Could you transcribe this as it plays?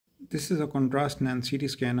This is a contrast and CT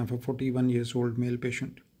scan of a 41 years old male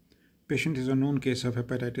patient. Patient is a known case of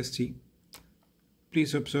hepatitis C.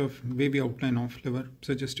 Please observe wavy outline of liver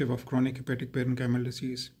suggestive of chronic hepatic parenchymal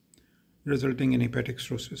disease resulting in hepatic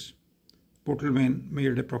cirrhosis. Portal vein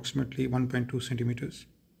measured approximately 1.2 centimeters.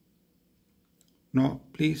 Now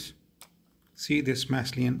please see this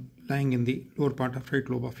mass lesion lying in the lower part of right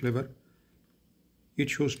lobe of liver. It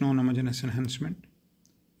shows non-homogeneous enhancement.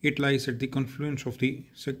 It lies at the confluence of the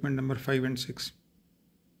segment number 5 and 6.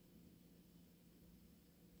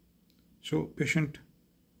 So patient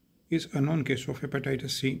is a known case of hepatitis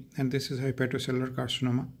C, and this is hepatocellular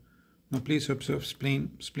carcinoma. Now please observe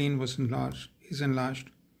spleen. Spleen is enlarged,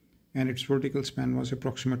 and its vertical span was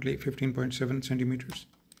approximately 15.7 centimeters.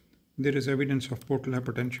 There is evidence of portal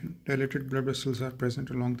hypertension. Dilated blood vessels are present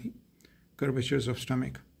along the curvatures of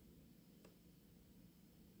stomach.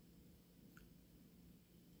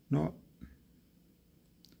 Now,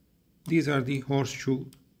 these are the horseshoe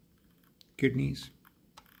kidneys.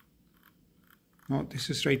 Now, this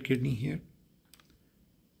is right kidney here.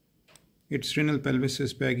 Its renal pelvis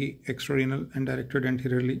is baggy, extrarenal and directed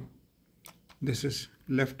anteriorly. This is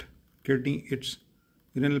left kidney. Its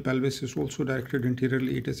renal pelvis is also directed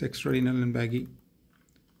anteriorly. It is extrarenal and baggy.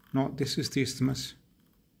 Now, this is the isthmus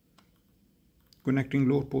connecting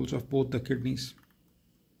lower poles of both the kidneys.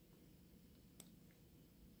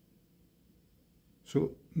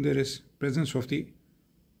 So there is presence of the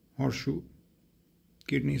horseshoe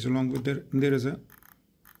kidneys along with there is a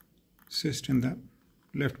cyst in the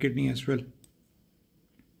left kidney as well.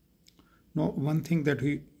 Now one thing that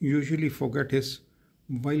we usually forget is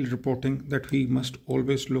while reporting that we must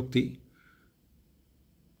always look the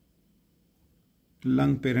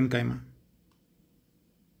lung parenchyma.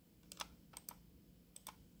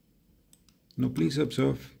 Now please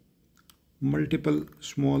observe multiple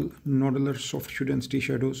small nodular soft tissue density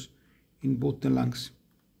shadows in both the lungs,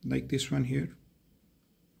 like this one here,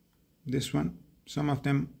 this one. Some of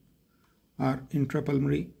them are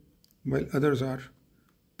intrapulmonary while others are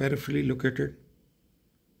peripherally located.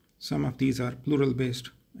 Some of these are pleural based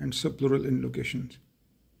and subpleural in locations,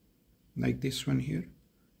 like this one here.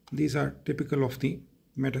 These are typical of the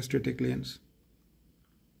metastatic lesions.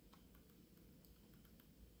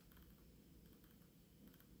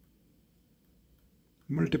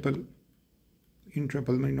 Multiple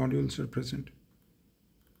intrapulmonary nodules are present,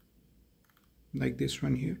 like this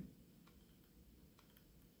one here,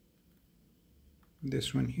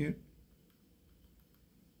 this one here.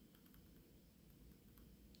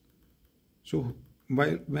 So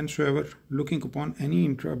whensoever looking upon any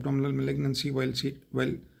intra-abdominal malignancy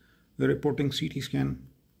while reporting CT scan,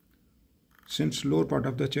 since lower part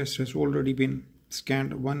of the chest has already been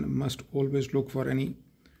scanned, one must always look for any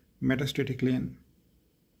metastatic lesion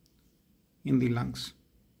in the lungs.